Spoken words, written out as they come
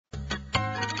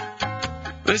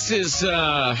This is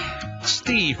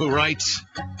Steve who writes,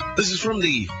 this is from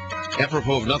the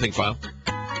apropos of nothing file.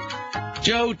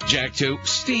 Joe, Jack 2,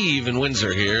 Steve in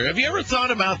Windsor here. Have you ever thought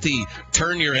about the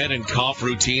turn your head and cough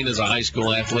routine as a high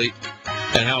school athlete?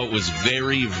 And how it was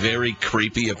very, very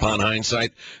creepy upon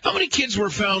hindsight? How many kids were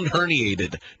found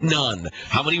herniated? None.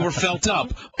 How many were felt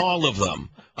up? All of them.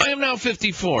 I am now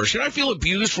 54. Should I feel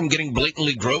abused from getting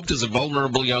blatantly groped as a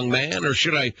vulnerable young man, or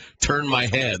should I turn my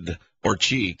head or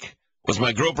cheek? Was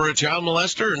my groper a child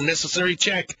molester? A necessary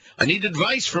check. I need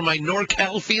advice for my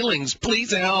NorCal feelings.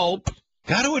 Please help.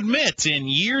 Got to admit, in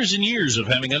years and years of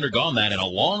having undergone that in a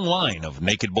long line of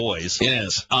naked boys,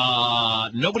 yes,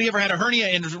 nobody ever had a hernia,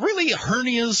 and really,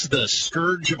 hernia's the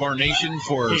scourge of our nation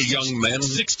for young men,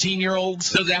 16-year-olds.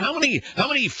 So how many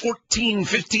 14,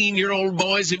 15-year-old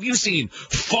boys have you seen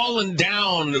falling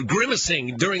down,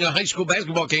 grimacing during a high school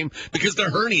basketball game because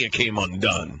their hernia came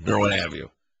undone, or what have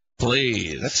you?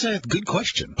 Please. That's a good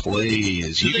question.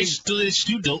 Please. Do they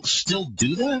still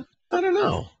do that? I don't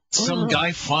know. Some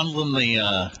guy fondling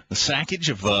the sackage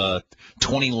of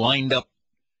 20 lined-up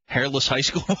hairless high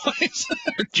school boys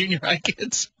or junior high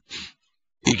kids.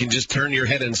 You can just turn your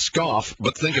head and scoff,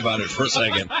 but think about it for a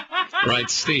second. Right,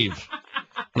 Steve?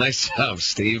 Nice job,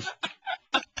 Steve.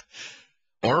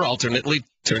 Or alternately,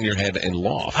 turn your head and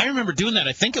laugh. I remember doing that.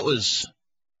 I think it was...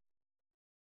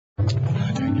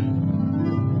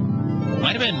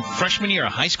 might have been freshman year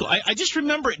of high school. I just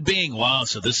remember it being, wow,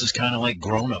 so this is kind of like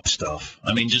grown-up stuff.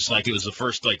 I mean, just like it was the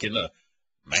first, like, in the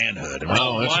manhood. And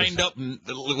lined up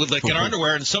with, like, an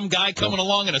underwear, and some guy coming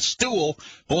along in a stool,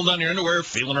 holding on your underwear,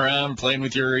 feeling around, playing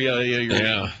with your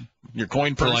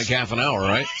coin purse. For like half an hour,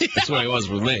 right? That's what it was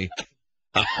with me.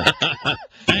 I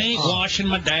ain't washing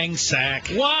my dang sack.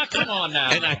 What? Come on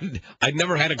now. And I'd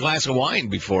never had a glass of wine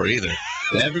before either.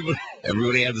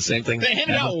 Everybody had the same thing. They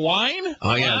handed out wine?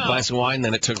 Oh, yeah, wow. A glass of wine.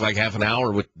 Then it took like half an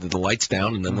hour with the lights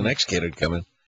down, and then the next kid would come in.